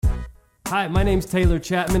Hi, my name's Taylor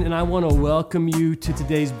Chapman, and I want to welcome you to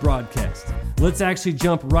today's broadcast. Let's actually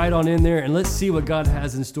jump right on in there, and let's see what God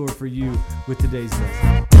has in store for you with today's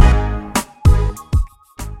message.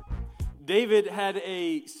 David had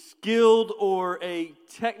a skilled or a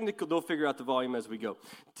technical, they'll figure out the volume as we go,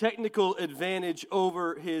 technical advantage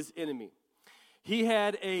over his enemy. He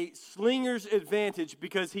had a slinger's advantage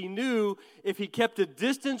because he knew if he kept a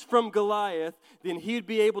distance from Goliath, then he'd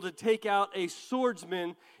be able to take out a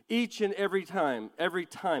swordsman each and every time.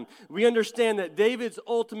 We understand that David's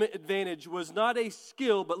ultimate advantage was not a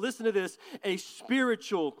skill, but listen to this, a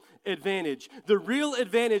spiritual advantage. The real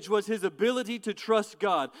advantage was his ability to trust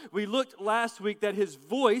God. We looked last week that his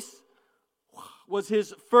voice was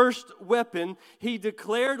his first weapon. He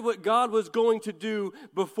declared what God was going to do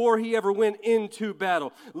before he ever went into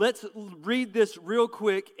battle. Let's read this real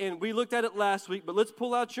quick, and we looked at it last week, but let's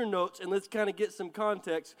pull out your notes and let's kind of get some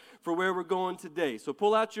context for where we're going today. So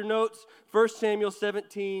pull out your notes, 1 Samuel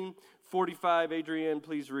 17:45. Adrienne,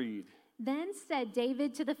 please read. Then said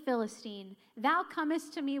David to the Philistine, "Thou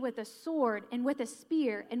comest to me with a sword and with a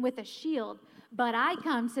spear and with a shield, but I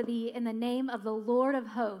come to thee in the name of the Lord of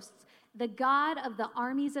hosts, the God of the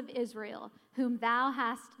armies of Israel, whom thou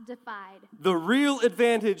hast defied." The real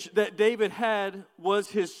advantage that David had was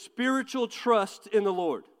his spiritual trust in the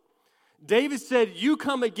Lord. David said, "You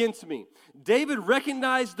come against me." David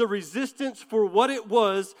recognized the resistance for what it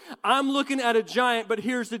was. I'm looking at a giant, but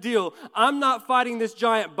here's the deal. I'm not fighting this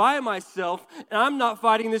giant by myself, and I'm not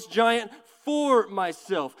fighting this giant for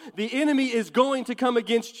myself. The enemy is going to come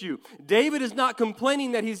against you. David is not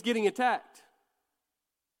complaining that he's getting attacked.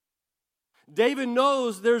 David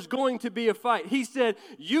knows there's going to be a fight. He said,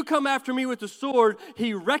 "You come after me with the sword."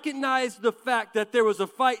 He recognized the fact that there was a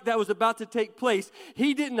fight that was about to take place.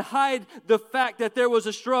 He didn't hide the fact that there was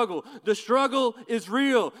a struggle. The struggle is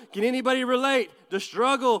real. Can anybody relate? The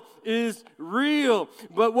struggle is real.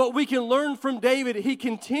 But what we can learn from David, he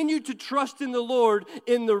continued to trust in the Lord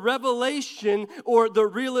in the revelation or the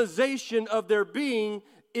realization of their being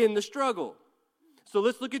in the struggle. So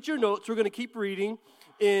let's look at your notes. We're going to keep reading.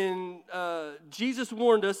 Jesus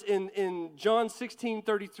warned us in John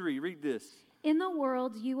 16:33. Read this. "In the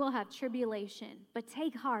world you will have tribulation, but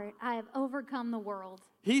take heart, I have overcome the world."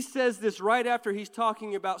 He says this right after he's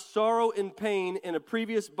talking about sorrow and pain in a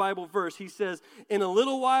previous Bible verse. He says, "In a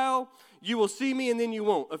little while you will see me and then you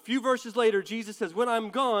won't." A few verses later, Jesus says, "When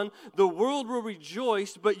I'm gone, the world will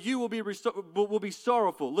rejoice, but you will be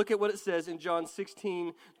sorrowful." Look at what it says in John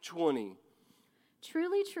 16:20.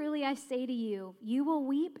 "Truly, truly, I say to you, you will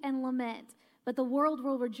weep and lament, but the world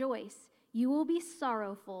will rejoice. You will be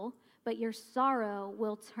sorrowful, but your sorrow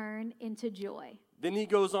will turn into joy." Then he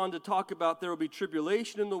goes on to talk about there will be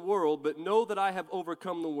tribulation in the world, but know that I have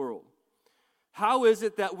overcome the world. How is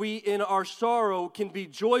it that we in our sorrow can be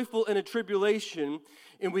joyful in a tribulation,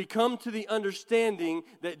 and we come to the understanding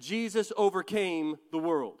that Jesus overcame the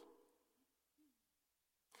world?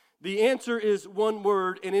 The answer is one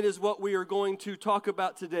word, and it is what we are going to talk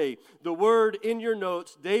about today. The word in your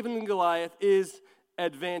notes, David and Goliath, is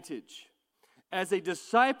advantage. As a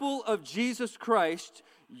disciple of Jesus Christ,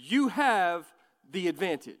 you have the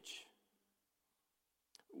advantage.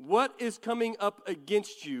 What is coming up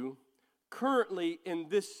against you currently in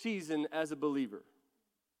this season as a believer?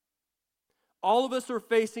 All of us are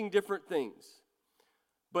facing different things.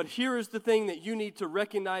 But here is the thing that you need to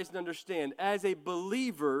recognize and understand. As a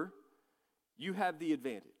believer, you have the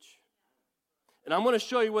advantage. And I'm going to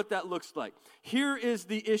show you what that looks like. Here is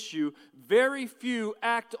the issue. Very few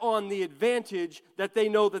act on the advantage that they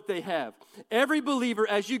know that they have. Every believer,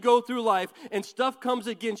 as you go through life and stuff comes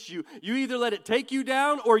against you, you either let it take you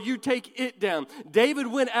down or you take it down. David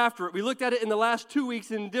went after it. We looked at it in the last 2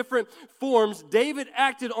 weeks in different forms. David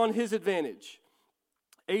acted on his advantage.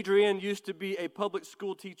 Adrienne used to be a public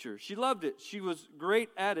school teacher. She loved it. She was great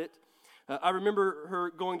at it. I remember her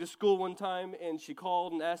going to school one time, and she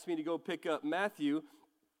called and asked me to go pick up Matthew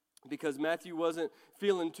because Matthew wasn't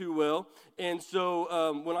feeling too well. And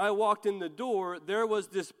so when I walked in the door, there was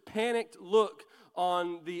this panicked look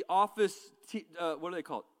on the office, what do they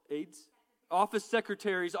call it, aides? Office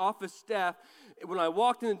secretaries, office staff. When I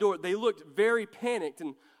walked in the door, they looked very panicked,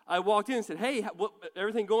 and I walked in and said, "Hey,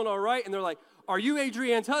 everything going all right?" And they're like, "Are you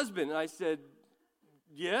Adrienne's husband?" And I said,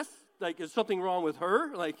 "Yes." Like, is something wrong with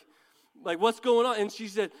her? Like what's going on? And she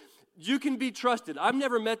said, "You can be trusted." I've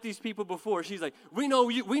never met these people before. She's like, we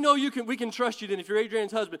can trust you then if you're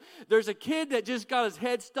Adrienne's husband. There's a kid that just got his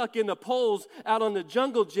head stuck in the poles out on the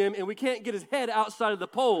jungle gym, and we can't get his head outside of the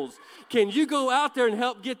poles. Can you go out there and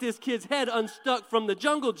help get this kid's head unstuck from the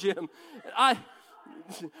jungle gym?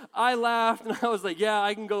 I laughed, and I was like, yeah,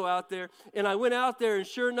 I can go out there. And I went out there, and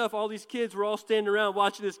sure enough, all these kids were all standing around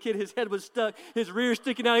watching this kid. His head was stuck, his rear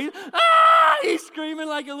sticking out. He's screaming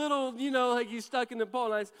like a little, like he's stuck in the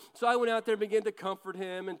pole. So I went out there and began to comfort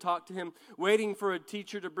him and talk to him, waiting for a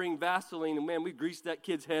teacher to bring Vaseline. And, man, we greased that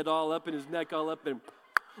kid's head all up and his neck all up, and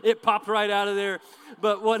it popped right out of there.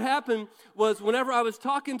 But what happened was whenever I was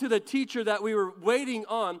talking to the teacher that we were waiting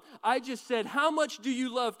on, I just said, how much do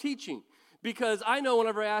you love teaching? Because I know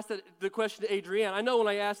whenever I asked the question to Adrienne, I know when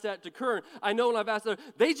I asked that to Kern, I know when I've asked that,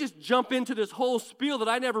 they just jump into this whole spiel that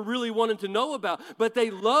I never really wanted to know about. But they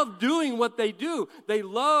love doing what they do. They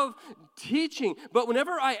love teaching. But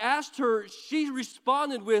whenever I asked her, she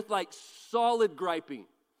responded with like solid griping.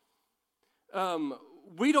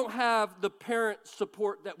 We don't have the parent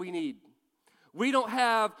support that we need. We don't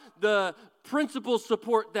have the principal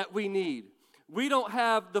support that we need. We don't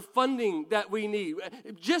have the funding that we need.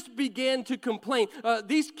 Just began to complain.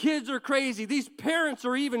 These kids are crazy. These parents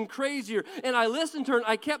are even crazier. And I listened to her, and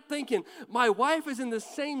I kept thinking, my wife is in the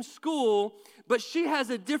same school, but she has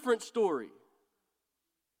a different story.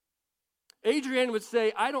 Adrienne would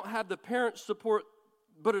say, I don't have the parent support,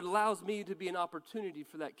 but it allows me to be an opportunity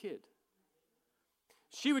for that kid.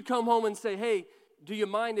 She would come home and say, hey, do you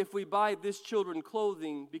mind if we buy this children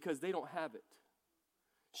clothing because they don't have it?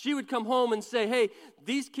 She would come home and say, hey,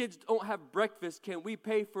 these kids don't have breakfast. Can we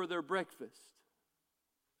pay for their breakfast?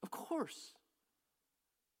 Of course.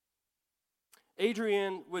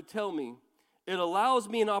 Adrienne would tell me, it allows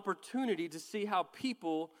me an opportunity to see how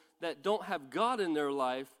people that don't have God in their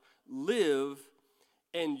life live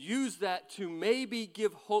and use that to maybe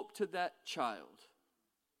give hope to that child.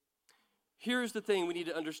 Here's the thing we need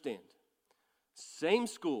to understand. Same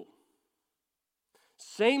school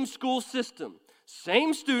system,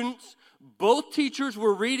 same students, both teachers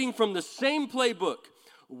were reading from the same playbook.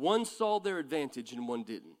 One saw their advantage and one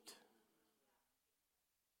didn't.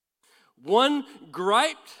 One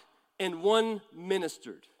griped and one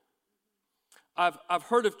ministered. I've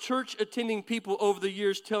heard of church attending people over the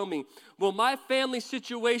years tell me, well, my family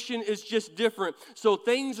situation is just different, so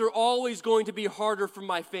things are always going to be harder for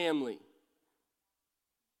my family.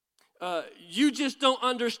 You just don't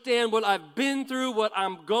understand what I've been through, what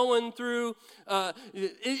I'm going through.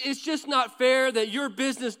 It's just not fair that your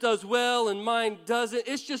business does well and mine doesn't.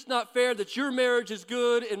 It's just not fair that your marriage is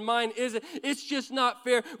good and mine isn't. It's just not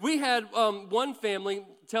fair. We had one family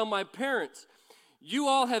tell my parents, you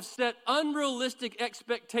all have set unrealistic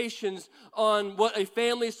expectations on what a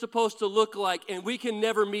family is supposed to look like, and we can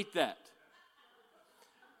never meet that.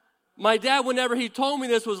 My dad, whenever he told me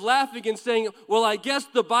this, was laughing and saying, well, I guess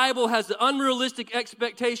the Bible has an unrealistic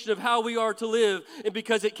expectation of how we are to live, and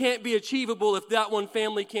because it can't be achievable if that one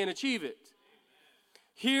family can't achieve it.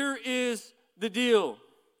 Here is the deal.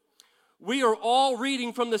 We are all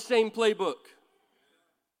reading from the same playbook.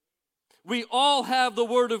 We all have the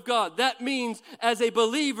Word of God. That means as a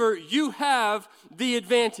believer, you have the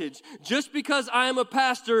advantage. Just because I am a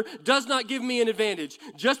pastor does not give me an advantage.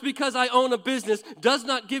 Just because I own a business does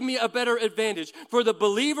not give me a better advantage. For the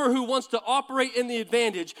believer who wants to operate in the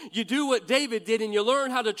advantage, you do what David did and you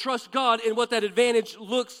learn how to trust God in what that advantage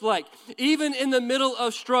looks like. Even in the middle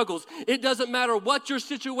of struggles, it doesn't matter what your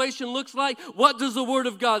situation looks like. What does the Word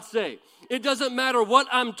of God say? It doesn't matter what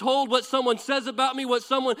I'm told, what someone says about me, what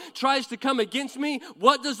someone tries to come against me.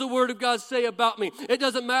 What does the Word of God say about me? It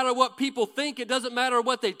doesn't matter what people think. It doesn't matter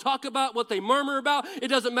what they talk about, what they murmur about. It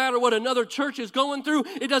doesn't matter what another church is going through.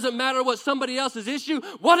 It doesn't matter what somebody else's issue.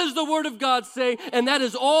 What does the Word of God say? And that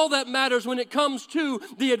is all that matters when it comes to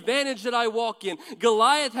the advantage that I walk in.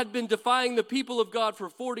 Goliath had been defying the people of God for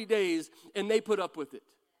 40 days, and they put up with it.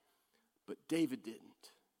 But David didn't.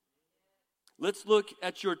 Let's look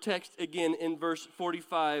at your text again in verse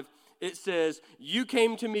 45. It says, you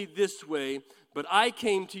came to me this way, but I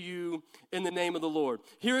came to you in the name of the Lord.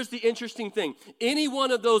 Here's the interesting thing. Any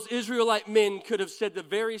one of those Israelite men could have said the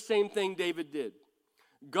very same thing David did.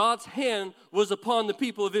 God's hand was upon the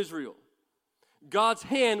people of Israel. God's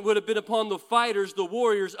hand would have been upon the fighters, the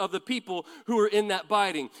warriors of the people who were in that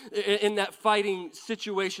fighting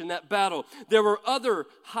situation, that battle. There were other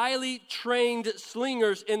highly trained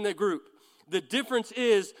slingers in the group. The difference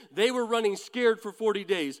is they were running scared for 40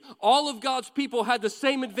 days. All of God's people had the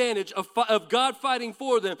same advantage of God fighting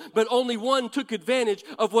for them, but only one took advantage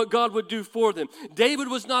of what God would do for them. David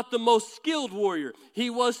was not the most skilled warrior. He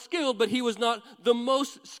was skilled, but he was not the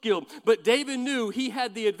most skilled. But David knew he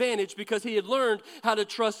had the advantage because he had learned how to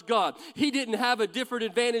trust God. He didn't have a different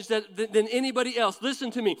advantage than anybody else.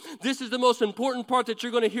 Listen to me. This is the most important part that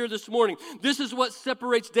you're going to hear this morning. This is what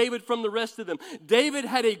separates David from the rest of them. David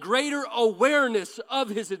had a greater awareness of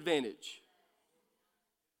his advantage.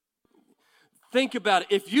 Think about it.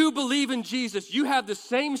 If you believe in Jesus, you have the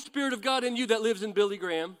same Spirit of God in you that lives in Billy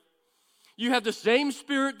Graham. You have the same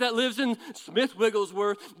Spirit that lives in Smith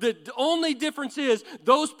Wigglesworth. The only difference is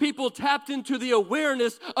those people tapped into the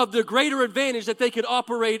awareness of the greater advantage that they could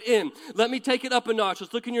operate in. Let me take it up a notch.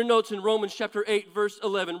 Let's look in your notes in Romans chapter 8, verse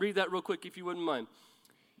 11. Read that real quick if you wouldn't mind.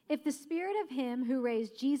 If the Spirit of him who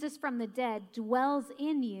raised Jesus from the dead dwells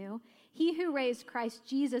in you, he who raised Christ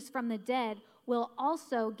Jesus from the dead will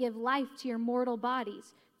also give life to your mortal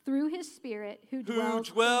bodies through his Spirit who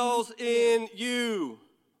dwells in you.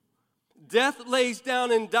 Death lays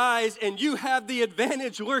down and dies, and you have the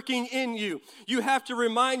advantage working in you. You have to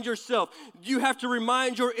remind yourself. You have to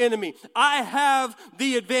remind your enemy, I have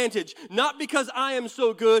the advantage. Not because I am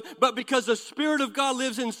so good, but because the Spirit of God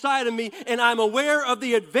lives inside of me, and I'm aware of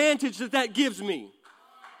the advantage that gives me.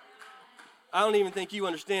 I don't even think you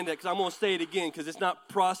understand that because I'm going to say it again because it's not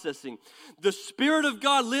processing. The Spirit of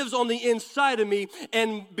God lives on the inside of me,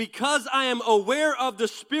 and because I am aware of the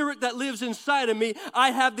Spirit that lives inside of me,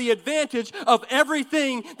 I have the advantage of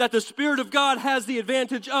everything that the Spirit of God has the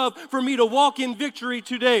advantage of for me to walk in victory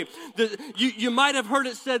today. You might have heard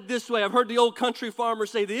it said this way. I've heard the old country farmer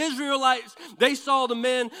say, the Israelites, they saw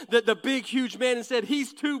the big, huge man and said,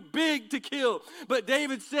 he's too big to kill. But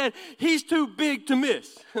David said, he's too big to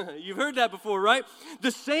miss. You've heard that before, right? The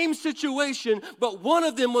same situation, but one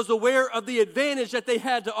of them was aware of the advantage that they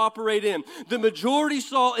had to operate in. The majority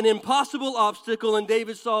saw an impossible obstacle, and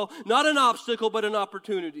David saw not an obstacle, but an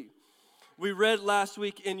opportunity. We read last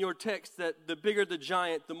week in your text that the bigger the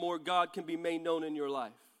giant, the more God can be made known in your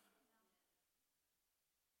life.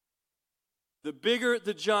 The bigger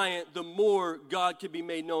the giant, the more God can be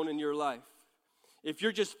made known in your life. If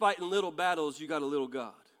you're just fighting little battles, you got a little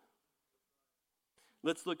God.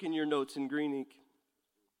 Let's look in your notes in green ink.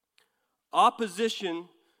 Opposition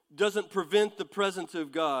doesn't prevent the presence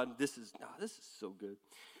of God. This is so good.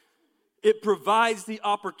 It provides the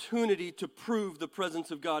opportunity to prove the presence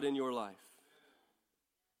of God in your life.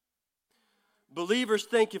 Believers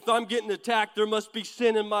think if I'm getting attacked, there must be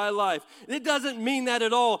sin in my life. It doesn't mean that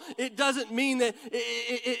at all. It doesn't mean that.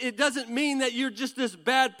 It doesn't mean that you're just this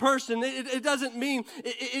bad person. It doesn't mean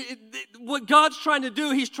what God's trying to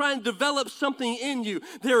do. He's trying to develop something in you.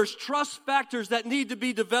 There's trust factors that need to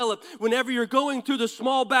be developed. Whenever you're going through the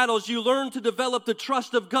small battles, you learn to develop the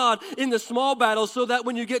trust of God in the small battles, so that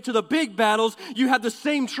when you get to the big battles, you have the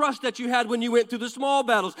same trust that you had when you went through the small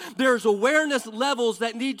battles. There's awareness levels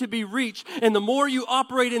that need to be reached, and the more you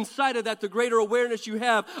operate inside of that, the greater awareness you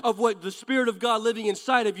have of what the Spirit of God living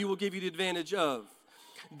inside of you will give you the advantage of.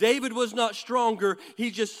 David was not stronger.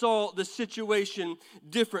 He just saw the situation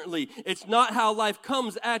differently. It's not how life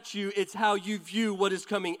comes at you. It's how you view what is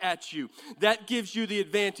coming at you. That gives you the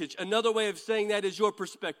advantage. Another way of saying that is your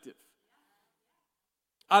perspective.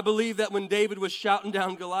 I believe that when David was shouting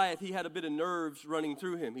down Goliath, he had a bit of nerves running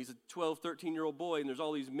through him. He's a 12, 13-year-old boy, and there's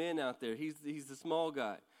all these men out there. He's the small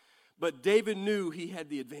guy. But David knew he had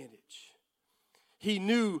the advantage. He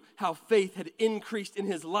knew how faith had increased in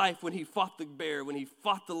his life when he fought the bear, when he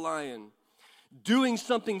fought the lion. Doing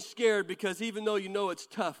something scared because even though you know it's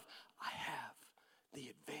tough, I have the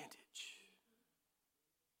advantage.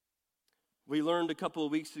 We learned a couple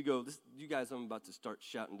of weeks ago, you guys, I'm about to start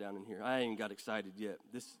shouting down in here. I ain't got excited yet.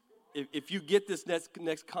 If you get this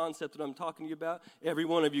next concept that I'm talking to you about, every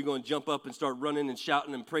one of you are going to jump up and start running and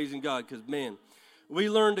shouting and praising God because, man, we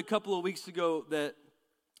learned a couple of weeks ago that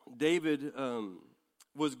David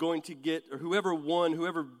was going to get, or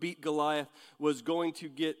whoever beat Goliath was going to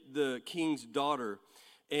get the king's daughter,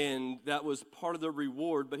 and that was part of the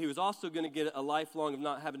reward, but he was also going to get a lifelong of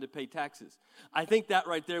not having to pay taxes. I think that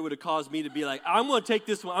right there would have caused me to be like, I'm going to take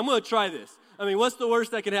this one. I'm going to try this. I mean, what's the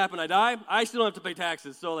worst that could happen? I die? I still don't have to pay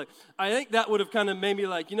taxes. So, I think that would have kind of made me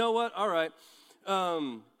like, you know what? All right.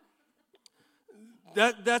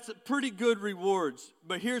 That's pretty good rewards,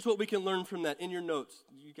 but here's what we can learn from that in your notes.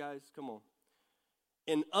 You guys, come on.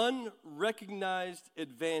 An unrecognized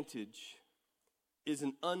advantage is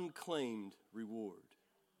an unclaimed reward.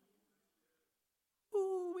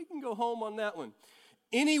 Ooh, we can go home on that one.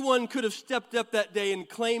 Anyone could have stepped up that day and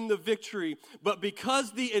claimed the victory, but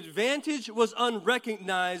because the advantage was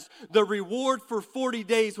unrecognized, the reward for 40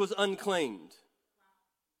 days was unclaimed.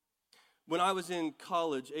 When I was in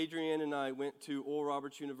college, Adrienne and I went to Oral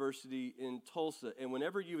Roberts University in Tulsa, and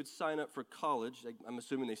whenever you would sign up for college, I'm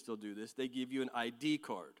assuming they still do this, they give you an ID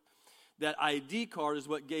card. That ID card is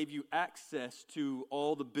what gave you access to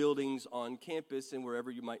all the buildings on campus and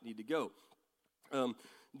wherever you might need to go.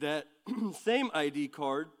 That same ID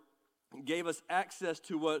card gave us access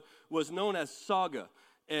to what was known as Saga.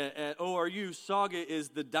 At ORU, Saga is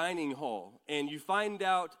the dining hall. And you find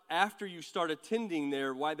out after you start attending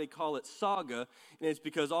there why they call it Saga. And it's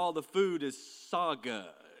because all the food is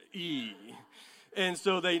Saga-y. And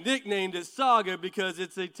so they nicknamed it Saga because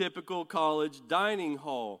it's a typical college dining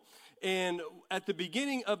hall. And at the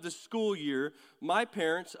beginning of the school year, my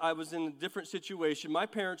parents, I was in a different situation. My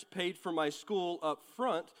parents paid for my school up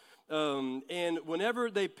front. And whenever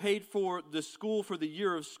they paid for the school for the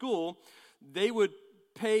year of school, they would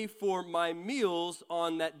pay for my meals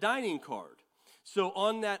on that dining card. So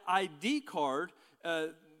on that ID card,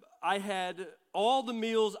 I had all the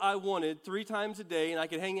meals I wanted 3 times a day, and I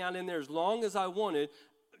could hang out in there as long as I wanted.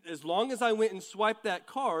 As long as I went and swiped that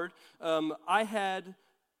card, I had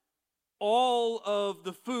all of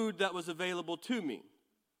the food that was available to me.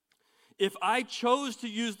 If I chose to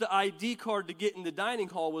use the ID card to get in the dining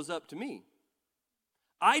hall, was up to me.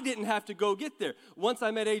 I didn't have to go get there. Once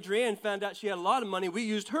I met Adrienne, found out she had a lot of money, we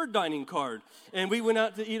used her dining card. And we went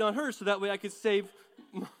out to eat on hers so that way I could save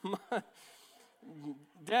my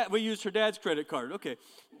dad. We used her dad's credit card. Okay.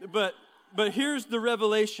 But here's the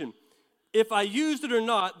revelation. If I used it or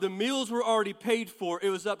not, the meals were already paid for.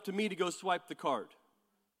 It was up to me to go swipe the card.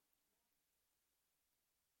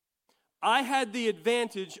 I had the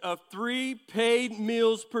advantage of 3 paid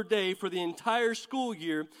meals per day for the entire school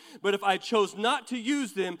year, but if I chose not to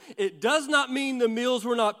use them, it does not mean the meals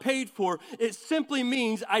were not paid for. It simply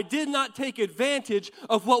means I did not take advantage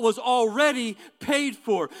of what was already paid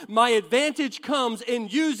for. My advantage comes in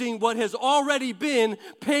using what has already been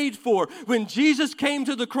paid for. When Jesus came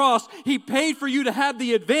to the cross, he paid for you to have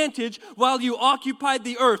the advantage while you occupied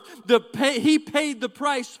the earth. He paid the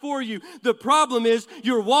price for you. The problem is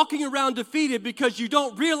you're walking around defeated because you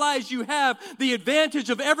don't realize you have the advantage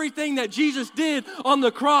of everything that Jesus did on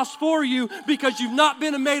the cross for you because you've not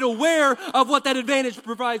been made aware of what that advantage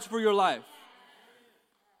provides for your life.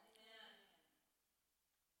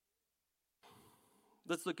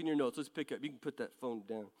 Let's look in your notes. Let's pick up. You can put that phone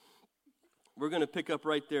down. We're going to pick up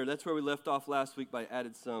right there. That's where we left off last week, but I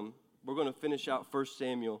added some. We're going to finish out 1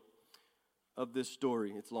 Samuel of this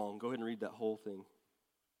story. It's long. Go ahead and read that whole thing.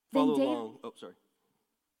 Follow along. Oh, sorry.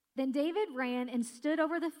 Then David ran and stood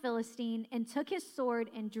over the Philistine and took his sword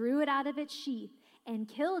and drew it out of its sheath and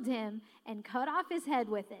killed him and cut off his head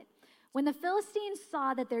with it. When the Philistines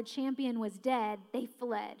saw that their champion was dead, they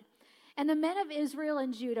fled. And the men of Israel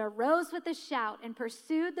and Judah rose with a shout and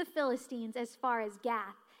pursued the Philistines as far as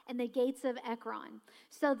Gath and the gates of Ekron,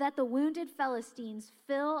 so that the wounded Philistines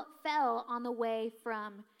fell on the way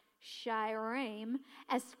from Shiraim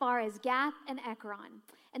as far as Gath and Ekron.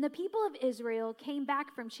 And the people of Israel came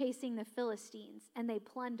back from chasing the Philistines, and they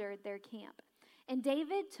plundered their camp. And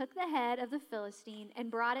David took the head of the Philistine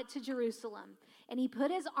and brought it to Jerusalem, and he put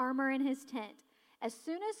his armor in his tent. As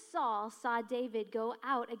soon as Saul saw David go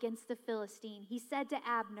out against the Philistine, he said to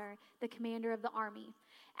Abner, the commander of the army,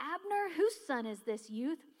 "Abner, whose son is this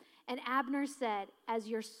youth?" And Abner said, "As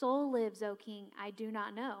your soul lives, O king, I do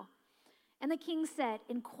not know." And the king said,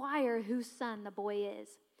 "Inquire whose son the boy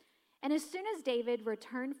is." And as soon as David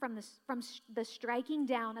returned from the striking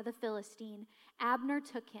down of the Philistine, Abner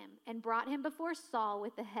took him and brought him before Saul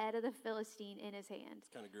with the head of the Philistine in his hand. It's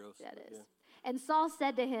kind of gross. That is. Yeah. And Saul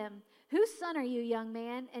said to him, "Whose son are you, young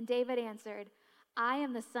man?" And David answered, "I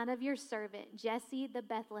am the son of your servant, Jesse the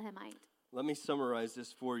Bethlehemite." Let me summarize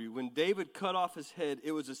this for you. When David cut off his head,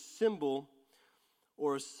 it was a symbol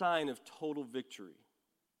or a sign of total victory.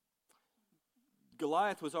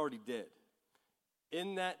 Goliath was already dead.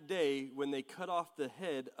 In that day, when they cut off the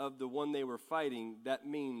head of the one they were fighting, that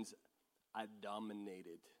means I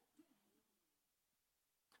dominated.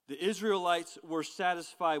 The Israelites were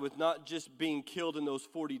satisfied with not just being killed in those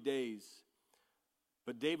 40 days,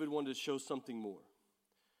 but David wanted to show something more.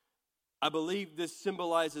 I believe this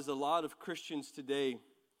symbolizes a lot of Christians today.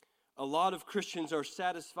 A lot of Christians are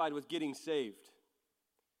satisfied with getting saved,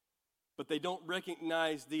 but they don't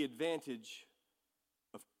recognize the advantage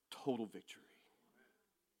of total victory.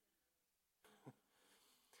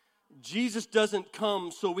 Jesus doesn't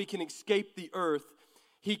come so we can escape the earth.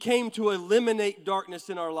 He came to eliminate darkness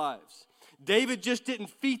in our lives. David just didn't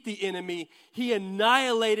defeat the enemy. He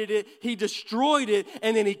annihilated it. He destroyed it.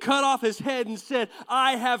 And then he cut off his head and said,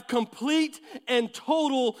 "I have complete and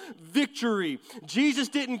total victory." Jesus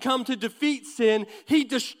didn't come to defeat sin. He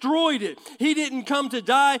destroyed it. He didn't come to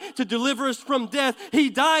die to deliver us from death. He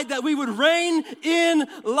died that we would reign in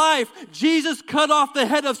life. Jesus cut off the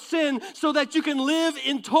head of sin so that you can live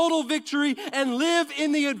in total victory and live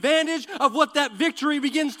in the advantage of what that victory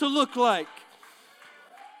begins to look like.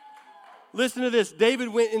 Listen to this. David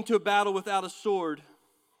went into a battle without a sword,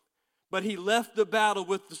 but he left the battle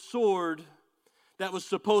with the sword that was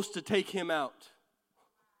supposed to take him out.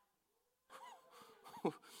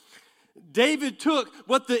 David took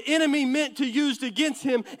what the enemy meant to use against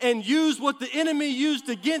him and used what the enemy used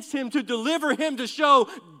against him to deliver him, to show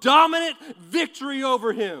dominant victory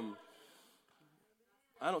over him.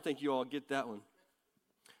 I don't think you all get that one.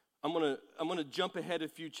 I'm gonna jump ahead a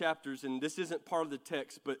few chapters, and this isn't part of the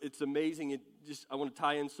text, but it's amazing. I want to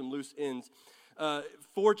tie in some loose ends.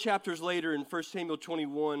 4 chapters later, in 1 Samuel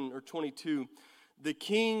 21 or 22, the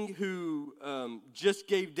king who just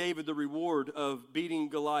gave David the reward of beating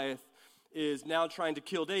Goliath is now trying to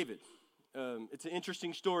kill David. It's an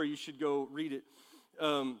interesting story. You should go read it.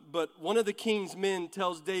 But one of the king's men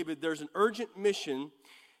tells David, there's an urgent mission,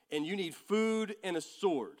 and you need food and a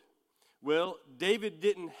sword. Well, David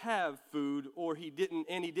didn't have food, he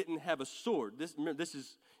didn't have a sword. This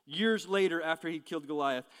is years later after he killed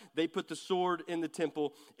Goliath. They put the sword in the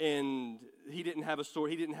temple, and he didn't have a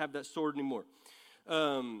sword. He didn't have that sword anymore.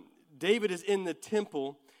 David is in the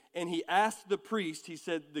temple, and he asked the priest, he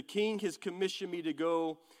said, the king has commissioned me to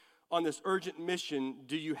go on this urgent mission.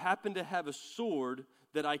 Do you happen to have a sword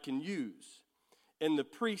that I can use? And the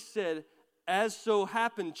priest said, as so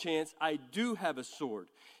happened chance, I do have a sword.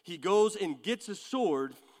 He goes and gets a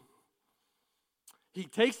sword. He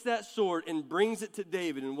takes that sword and brings it to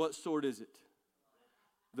David. And what sword is it?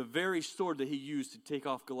 The very sword that he used to take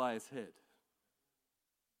off Goliath's head.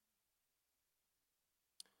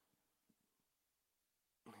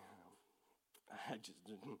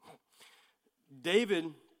 David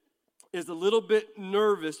is a little bit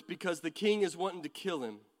nervous because the king is wanting to kill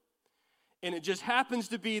him. And it just happens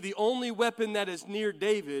to be the only weapon that is near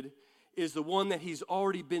David is the one that he's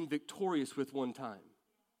already been victorious with one time.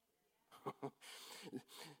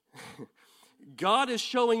 God is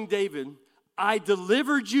showing David, I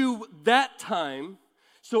delivered you that time,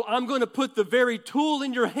 so I'm going to put the very tool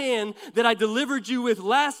in your hand that I delivered you with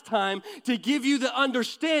last time to give you the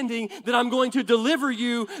understanding that I'm going to deliver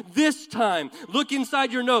you this time. Look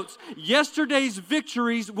inside your notes. Yesterday's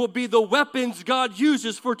victories will be the weapons God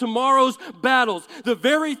uses for tomorrow's battles. The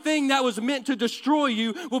very thing that was meant to destroy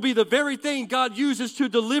you will be the very thing God uses to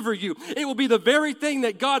deliver you. It will be the very thing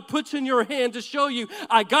that God puts in your hand to show you,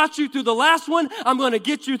 I got you through the last one. I'm going to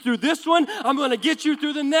get you through this one. I'm going to get you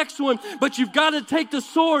through the next one. But you've got to take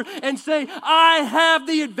the sword and say, I have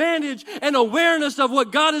the advantage and awareness of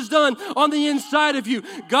what God has done on the inside of you.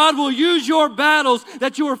 God will use your battles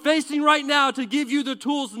that you are facing right now to give you the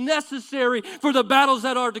tools necessary for the battles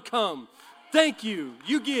that are to come. Thank you.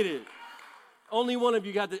 You get it. Only one of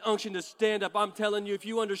you got the unction to stand up. I'm telling you, if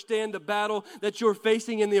you understand the battle that you're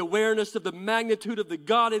facing and the awareness of the magnitude of the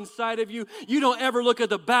God inside of you, you don't ever look at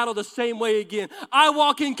the battle the same way again. I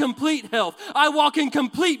walk in complete health. I walk in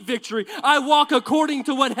complete victory. I walk according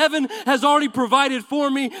to what heaven has already provided for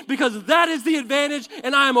me because that is the advantage,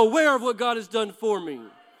 and I am aware of what God has done for me.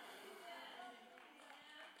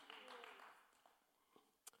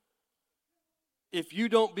 If you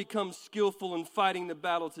don't become skillful in fighting the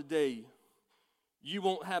battle today, you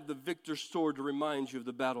won't have the victor's sword to remind you of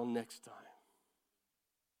the battle next time.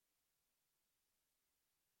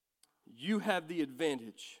 You have the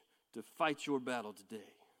advantage to fight your battle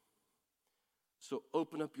today. So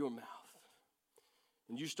open up your mouth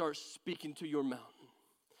and you start speaking to your mountain.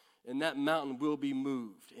 And that mountain will be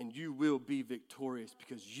moved and you will be victorious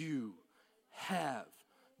because you have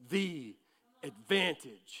the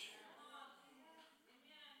advantage.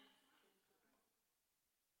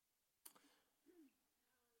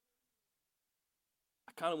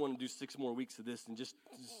 I kind of want to do 6 more weeks of this and just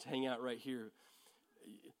hang out right here.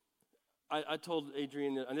 I told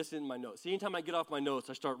Adrian, and this is in my notes. See, anytime I get off my notes,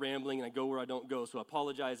 I start rambling and I go where I don't go. So I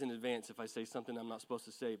apologize in advance if I say something I'm not supposed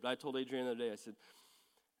to say. But I told Adrian the other day, I said,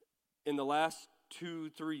 in the last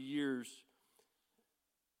 2-3 years,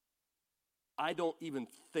 I don't even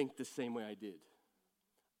think the same way I did.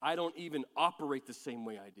 I don't even operate the same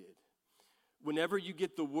way I did. Whenever you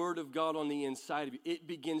get the word of God on the inside of you, it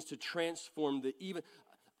begins to transform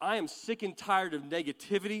I am sick and tired of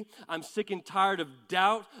negativity. I'm sick and tired of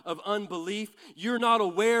doubt, of unbelief. You're not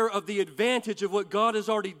aware of the advantage of what God has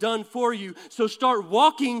already done for you. So start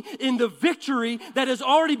walking in the victory that has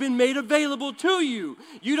already been made available to you.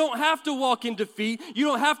 You don't have to walk in defeat. You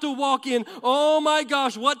don't have to walk in, oh my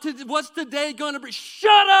gosh, what's today going to be?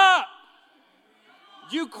 Shut up!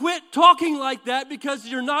 You quit talking like that because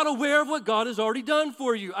you're not aware of what God has already done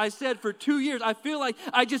for you. I said for 2 years, I feel like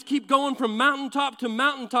I just keep going from mountaintop to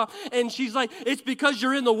mountaintop. And she's like, it's because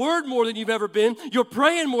you're in the Word more than you've ever been. You're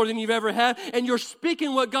praying more than you've ever had. And you're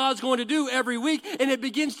speaking what God's going to do every week. And it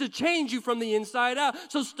begins to change you from the inside out.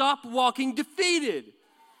 So stop walking defeated.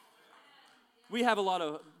 We have a lot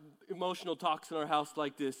of emotional talks in our house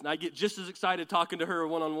like this, and I get just as excited talking to her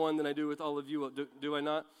one-on-one than I do with all of you. Do I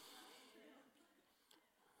not?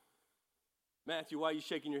 Matthew, why are you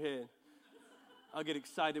shaking your head? I'll get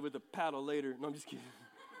excited with a paddle later. No, I'm just kidding.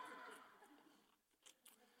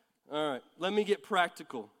 All right, let me get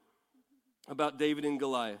practical about David and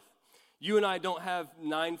Goliath. You and I don't have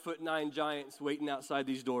 9'9" giants waiting outside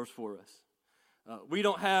these doors for us. We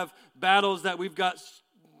don't have battles that we've got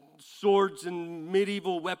swords and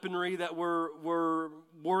medieval weaponry that we're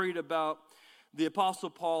worried about. The Apostle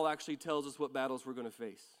Paul actually tells us what battles we're going to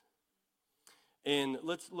face. And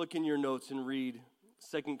let's look in your notes and read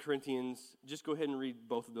 2 Corinthians. Just go ahead and read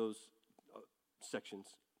both of those sections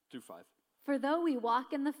through 5. For though we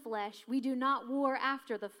walk in the flesh, we do not war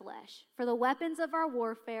after the flesh. For the weapons of our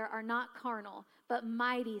warfare are not carnal, but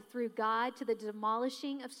mighty through God to the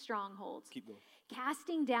demolishing of strongholds. Keep going.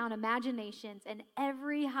 Casting down imaginations and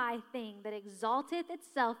every high thing that exalteth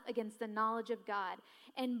itself against the knowledge of God,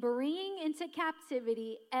 and bringing into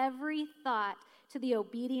captivity every thought to the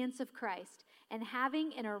obedience of Christ, and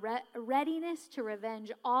having in a readiness to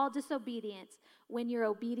revenge all disobedience when your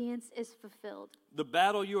obedience is fulfilled. The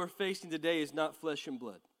battle you are facing today is not flesh and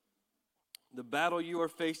blood. The battle you are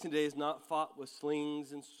facing today is not fought with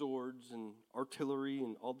slings and swords and artillery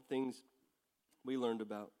and all the things we learned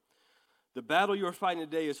about. The battle you are fighting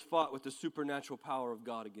today is fought with the supernatural power of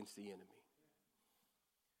God against the enemy.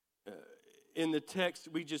 In the text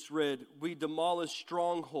we just read, we demolish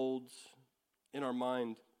strongholds in our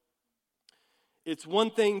mind. It's one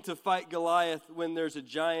thing to fight Goliath when there's a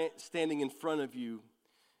giant standing in front of you.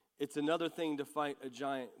 It's another thing to fight a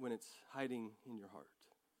giant when it's hiding in your heart.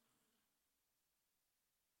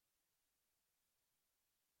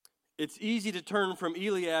 It's easy to turn from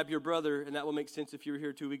Eliab, your brother, and that will make sense if you were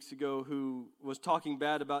here 2 weeks ago, who was talking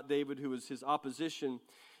bad about David, who was his opposition.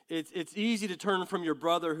 It's easy to turn from your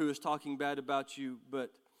brother who is talking bad about you, but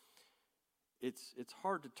it's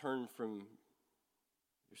hard to turn from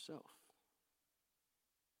yourself.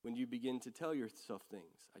 When you begin to tell yourself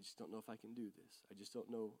things, I just don't know if I can do this. I just don't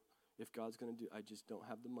know if God's going to do. I just don't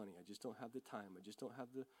have the money. I just don't have the time. I just don't have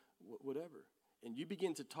the whatever. And you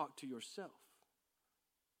begin to talk to yourself.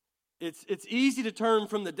 It's easy to turn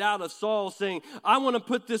from the doubt of Saul saying, I want to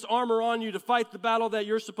put this armor on you to fight the battle that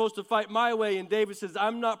you're supposed to fight my way. And David says,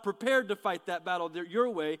 I'm not prepared to fight that battle your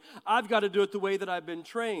way. I've got to do it the way that I've been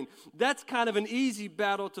trained. That's kind of an easy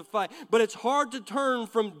battle to fight. But it's hard to turn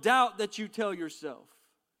from doubt that you tell yourself.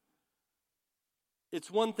 It's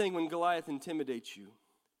one thing when Goliath intimidates you.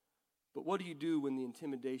 But what do you do when the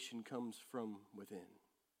intimidation comes from within?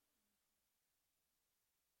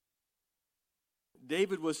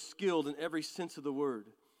 David was skilled in every sense of the word.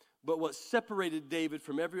 But what separated David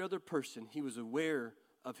from every other person, he was aware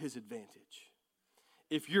of his advantage.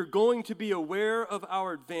 If you're going to be aware of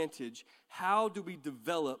our advantage, how do we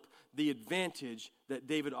develop the advantage that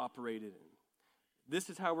David operated in? This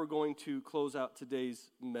is how we're going to close out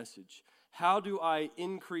today's message. How do I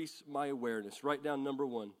increase my awareness? Write down number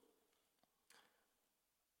 1.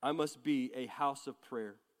 I must be a house of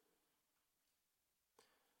prayer.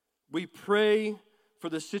 We pray for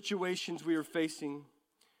the situations we are facing.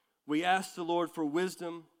 We ask the Lord for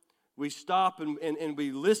wisdom. We stop and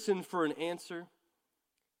we listen for an answer.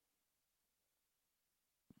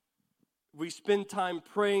 We spend time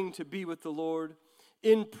praying to be with the Lord.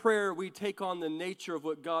 In prayer, we take on the nature of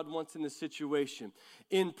what God wants in the situation.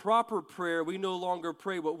 In proper prayer, we no longer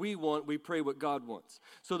pray what we want, we pray what God wants.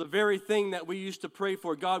 So the very thing that we used to pray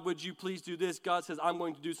for, God, would you please do this? God says, I'm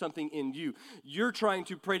going to do something in you. You're trying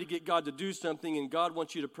to pray to get God to do something, and God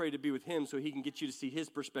wants you to pray to be with Him so He can get you to see His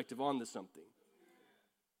perspective on this something.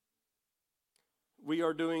 We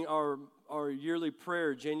are doing our yearly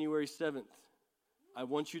prayer, January 7th. I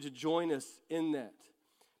want you to join us in that.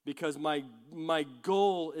 Because my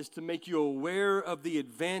goal is to make you aware of the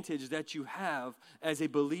advantage that you have as a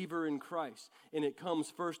believer in Christ. And it comes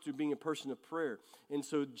first through being a person of prayer. And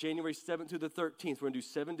so January 7th through the 13th, we're going to do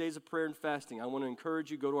 7 days of prayer and fasting. I want to encourage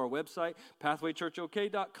you, go to our website,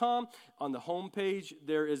 pathwaychurchok.com. On the homepage,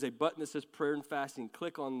 there is a button that says prayer and fasting.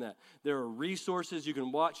 Click on that. There are resources you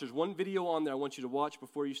can watch. There's one video on there I want you to watch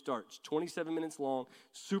before you start. It's 27 minutes long,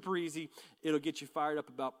 super easy. It'll get you fired up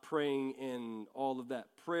about praying and all of that.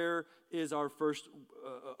 Prayer is our first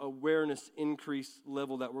awareness increase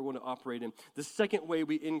level that we're going to operate in. The second way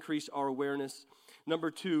we increase our awareness,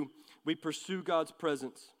 number 2, we pursue God's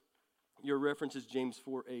presence. Your reference is James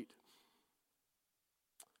 4:8.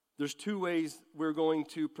 There's 2 ways we're going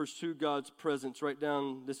to pursue God's presence. Write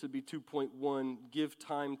down, this would be 2.1, give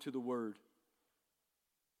time to the Word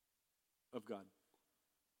of God.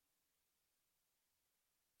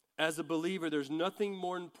 As a believer, there's nothing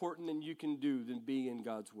more important than you can do than be in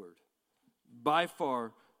God's Word. By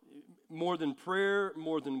far, more than prayer,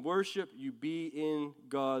 more than worship, you be in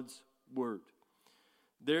God's Word.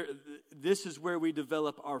 This is where we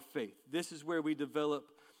develop our faith. This is where we develop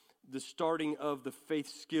the starting of the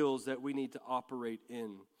faith skills that we need to operate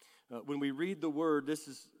in. When we read the Word,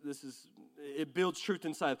 it builds truth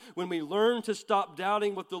inside. When we learn to stop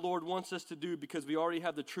doubting what the Lord wants us to do because we already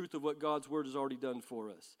have the truth of what God's Word has already done for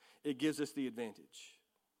us, it gives us the advantage.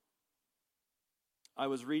 I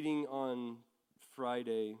was reading on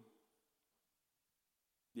Friday.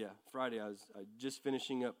 I was just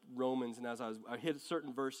finishing up Romans, and I hit a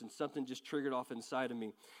certain verse, and something just triggered off inside of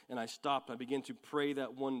me, and I stopped. I began to pray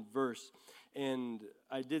that one verse, and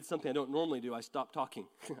I did something I don't normally do. I stopped talking.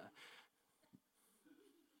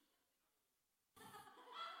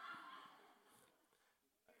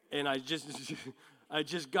 And I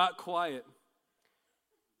just got quiet,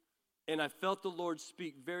 and I felt the Lord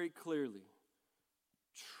speak very clearly.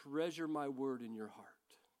 Treasure my word in your heart.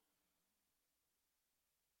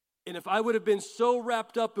 And if I would have been so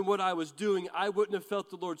wrapped up in what I was doing, I wouldn't have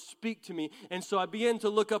felt the Lord speak to me. And so I began to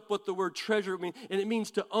look up what the word treasure means, and it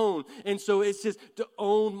means to own. And so it says to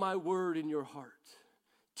own my word in your heart.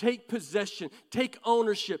 Take possession, take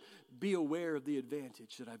ownership. Be aware of the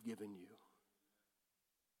advantage that I've given you.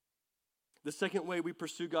 The second way we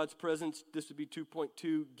pursue God's presence, this would be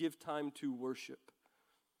 2.2, give time to worship.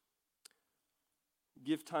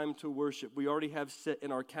 Give time to worship. We already have set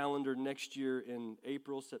in our calendar next year in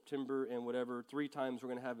April, September, and whatever. 3 times we're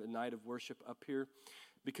going to have a night of worship up here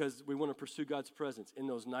because we want to pursue God's presence in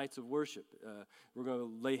those nights of worship. We're going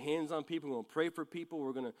to lay hands on people. We're going to pray for people.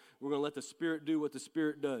 We're going to let the Spirit do what the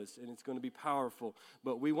Spirit does, and it's going to be powerful.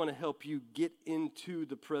 But we want to help you get into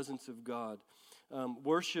the presence of God.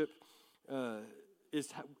 Worship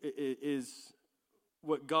is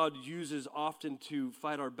what God uses often to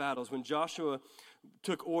fight our battles. When Joshua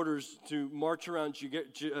took orders to march around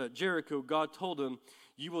Jericho, God told him,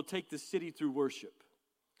 you will take the city through worship.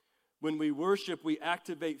 When we worship, we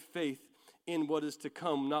activate faith in what is to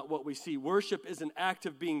come, not what we see. Worship is an act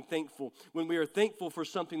of being thankful. When we are thankful for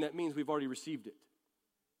something, that means we've already received it.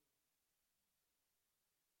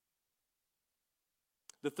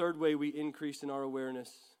 The third way we increase in our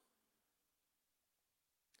awareness,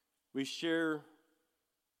 we share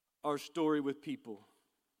our story with people.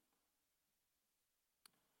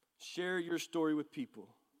 Share your story with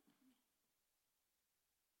people.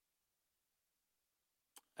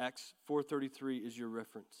 Acts 4:33 is your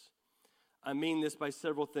reference. I mean this by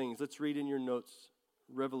several things. Let's read in your notes,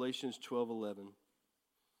 Revelations 12:11.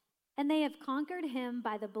 And they have conquered him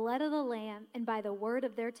by the blood of the Lamb and by the word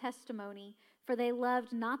of their testimony, for they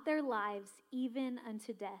loved not their lives even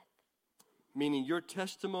unto death. Meaning your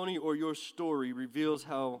testimony or your story reveals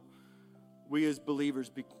how we as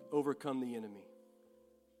believers overcome the enemy.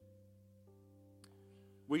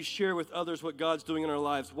 We share with others what God's doing in our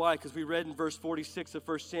lives. Why? Because we read in verse 46 of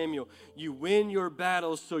 1 Samuel, you win your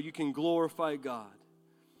battles so you can glorify God.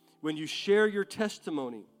 When you share your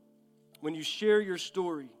testimony, when you share your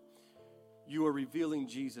story, you are revealing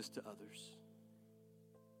Jesus to others.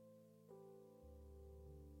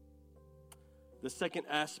 The second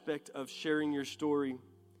aspect of sharing your story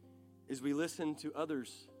is we listen to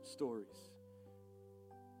others' stories.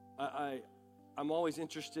 I'm always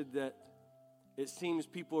interested that it seems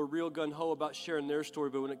people are real gung-ho about sharing their story,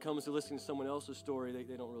 but when it comes to listening to someone else's story,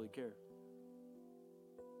 they don't really care.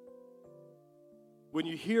 When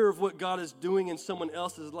you hear of what God is doing in someone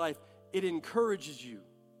else's life, it encourages you.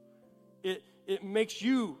 It makes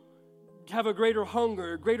you have a greater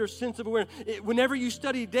hunger, a greater sense of awareness. Whenever you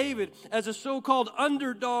study David as a so-called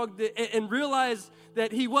underdog and realize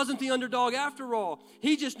that he wasn't the underdog after all,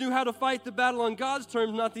 he just knew how to fight the battle on God's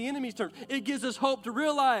terms, not the enemy's terms. It gives us hope to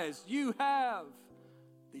realize you have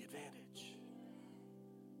the advantage.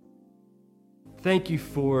 Thank you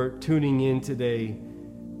for tuning in today.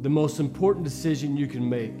 The most important decision you can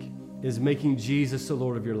make is making Jesus the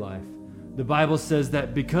Lord of your life. The Bible says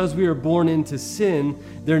that because we are born into sin,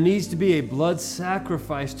 there needs to be a blood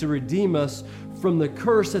sacrifice to redeem us from the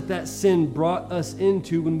curse that sin brought us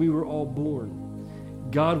into when we were all born.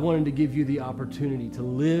 God wanted to give you the opportunity to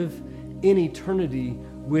live in eternity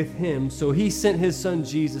with Him, so He sent His Son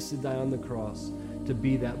Jesus to die on the cross to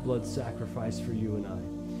be that blood sacrifice for you and I.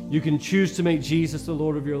 You can choose to make Jesus the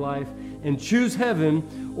Lord of your life and choose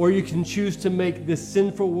heaven, or you can choose to make this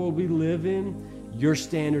sinful world we live in your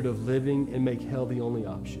standard of living and make hell the only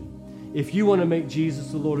option. If you want to make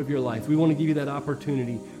Jesus the Lord of your life, we want to give you that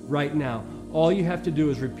opportunity right now. All you have to do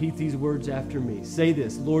is repeat these words after me. Say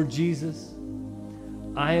this: Lord Jesus,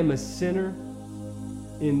 I am a sinner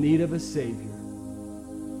in need of a Savior.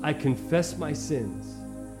 I confess my sins,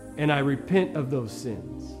 and I repent of those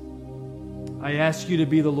sins. I ask you to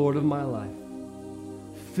be the Lord of my life.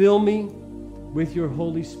 Fill me with your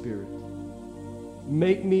Holy Spirit.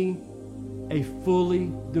 Make me a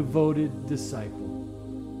fully devoted disciple.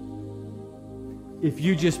 If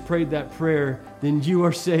you just prayed that prayer, then you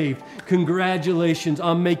are saved. Congratulations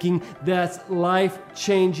on making that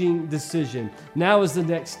life-changing decision. Now is the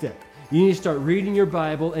next step. You need to start reading your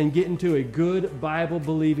Bible and get into a good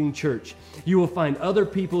Bible-believing church. You will find other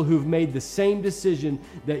people who've made the same decision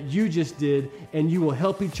that you just did, and you will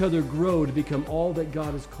help each other grow to become all that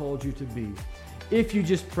God has called you to be. If you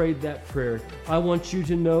just prayed that prayer, I want you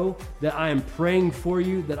to know that I am praying for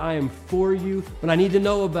you, that I am for you, but I need to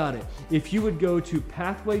know about it. If you would go to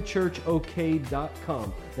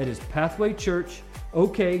pathwaychurchok.com, that is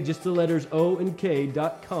pathwaychurchok, just the letters O and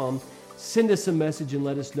K.com, send us a message and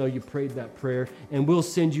let us know you prayed that prayer, and we'll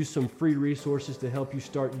send you some free resources to help you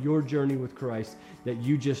start your journey with Christ that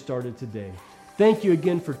you just started today. Thank you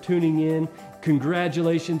again for tuning in.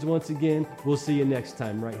 Congratulations once again. We'll see you next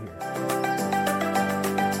time right here.